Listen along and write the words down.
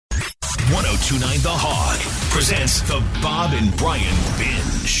1029 The Hog presents the Bob and Brian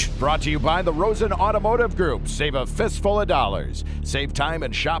Binge. Brought to you by the Rosen Automotive Group. Save a fistful of dollars. Save time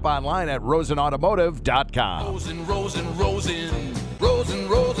and shop online at rosenautomotive.com. Rosen, Rosen, Rosen. Rosen,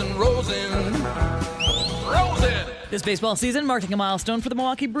 Rosen, Rosen. Rosen! This baseball season marking a milestone for the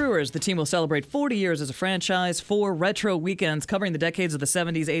Milwaukee Brewers. The team will celebrate 40 years as a franchise, 4 retro weekends covering the decades of the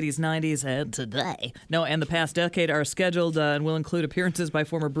 70s, 80s, 90s, and today. And the past decade are scheduled and will include appearances by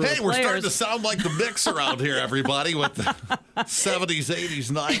former Brewer players. Hey, we're starting to sound like the mix around here, everybody, with the 70s,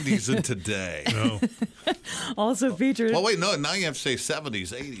 80s, 90s, and today. No. Also featured... Oh, wait, no, now you have to say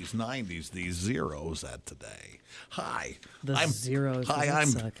 70s, 80s, 90s, these zeros at today. Hi. Zeros.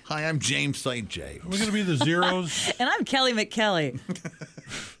 Hi, I'm James St. James. Are we going to be the zeros? And I'm Kelly McKelly.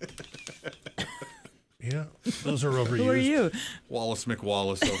 Yeah, those are overused. Who are you? Wallace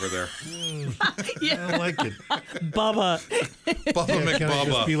McWallace over there. Yeah. I don't like it. Bubba. Bubba Can I just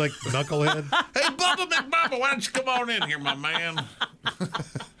McBubba. be like Knucklehead? Hey, Bubba McBubba, why don't you come on in here, my man?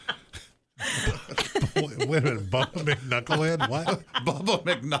 Wait a minute, Bubba McKnucklehead? What? Bubba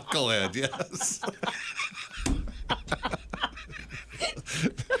McKnucklehead, yes.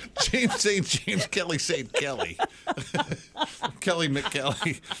 James St. James, Kelly St. Kelly. Kelly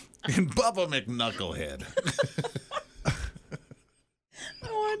McKelly, and Bubba McKnucklehead. I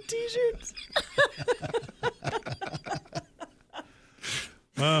want t-shirts.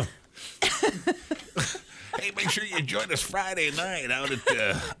 Hey, make sure you join us Friday night out at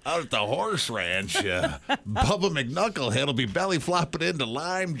the horse ranch. Bubba McKnucklehead will be belly flopping into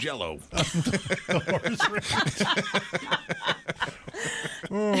lime jello.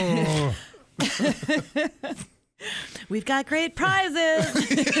 Oh. We've got great prizes.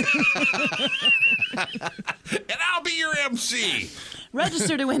 And I'll be your MC.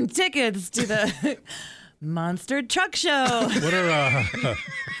 Register to win tickets to the Monster Truck Show.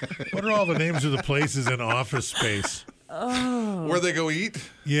 What are all the names of the places in Office Space? Oh. Where they go eat?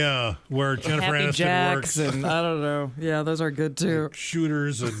 Yeah, where Jennifer Happy Aniston Jacks works. and I don't know. Yeah, those are good too.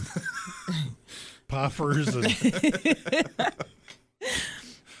 Shooters and poppers and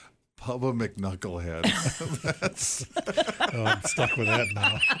Bubba McKnucklehead. I'm stuck with that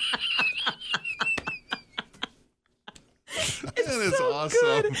now. That is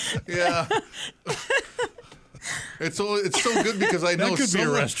awesome. Yeah. It's so good because I know That could be a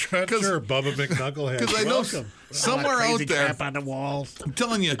someone- restaurant. Sure, Bubba McKnucklehead. Because I know Welcome. somewhere out Crazy there, crap on the walls. I'm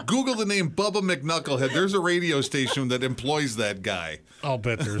telling you, Google the name Bubba McKnucklehead. There's a radio station that employs that guy. I'll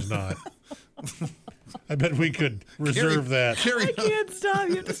bet there's not. I bet we could reserve that. Carry I can't stop.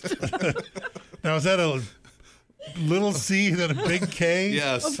 You have to stop. Now, is that a little C then a big K?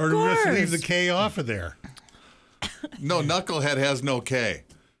 Yes. Or do we just leave course. the K off of there? No, Knucklehead has no K.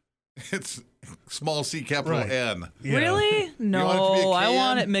 It's small C, capital Right. N. Yeah. Really? want it to be a No, I can?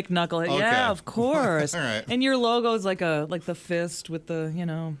 want it McKnucklehead. Okay. Yeah, of course. All right. And your logo is like the fist with the,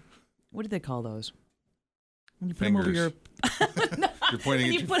 what do they call those? When you put them over Fingers. your You're pointing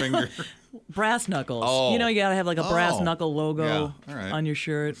at You your put- finger. brass knuckles. Oh. You gotta have like a brass Oh. knuckle logo Yeah, all right. on your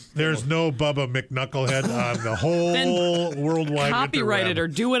shirt. There's no Bubba McKnucklehead on the whole worldwide Copyright it interweb. or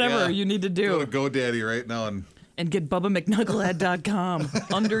do whatever Yeah. you need to Go do. to GoDaddy right now and And get BubbaMcKnucklehead.com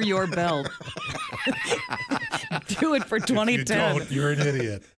under your belt. Do it for If you 2010. don't, you're an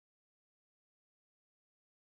idiot.